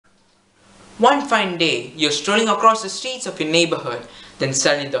One fine day, you're strolling across the streets of your neighborhood, then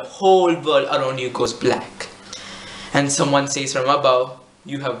suddenly the whole world around you goes black. And someone says from above,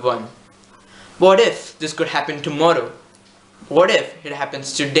 you have won. What if this could happen tomorrow? What if it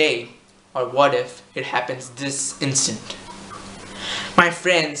happens today? Or what if it happens this instant? My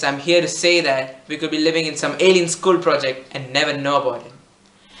friends, I'm here to say that we could be living in some alien school project and never know about it.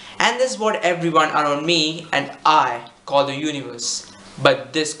 And this is what everyone around me and I call the universe.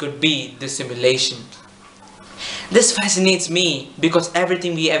 But this could be the simulation. This fascinates me because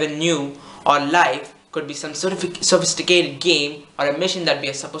everything we ever knew or life could be some sort of sophisticated game or a mission that we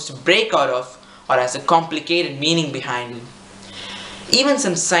are supposed to break out of or has a complicated meaning behind it. Even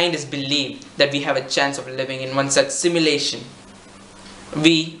some scientists believe that we have a chance of living in one such simulation.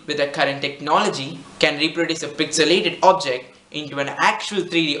 We, with our current technology, can reproduce a pixelated object into an actual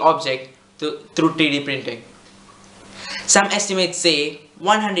 3D object through 3D printing. Some estimates say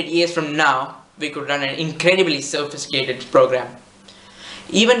 100 years from now, we could run an incredibly sophisticated program.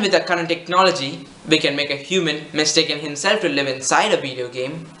 Even with our current technology, we can make a human mistaken himself to live inside a video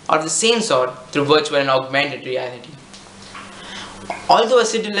game or the same sort through virtual and augmented reality. Although a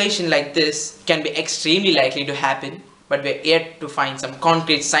situation like this can be extremely likely to happen, but we are yet to find some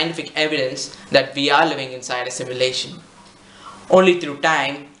concrete scientific evidence that we are living inside a simulation. Only through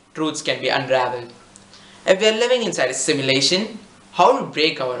time, truths can be unraveled. If we are living inside a simulation, how to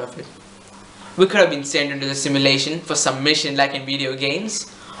break out of it? We could have been sent into the simulation for some mission like in video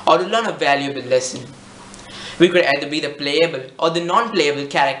games, or to learn a valuable lesson. We could either be the playable or the non-playable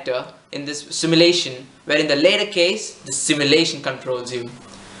character in this simulation, where in the later case, the simulation controls you.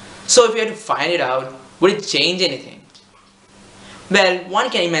 So if you had to find it out, would it change anything? Well,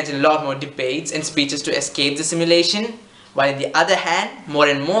 one can imagine a lot more debates and speeches to escape the simulation, while on the other hand, more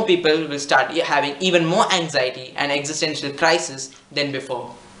and more people will start having even more anxiety and existential crisis than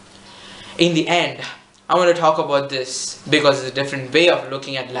before. In the end, I want to talk about this because it's a different way of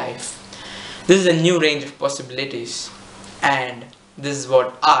looking at life. This is a new range of possibilities, and this is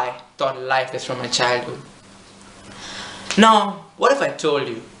what I thought life is from my childhood. Now, what if I told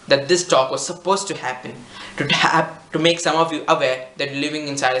you that this talk was supposed to happen to make some of you aware that you're living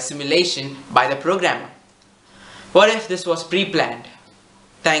inside a simulation by the programmer? What if this was pre-planned?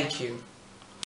 Thank you.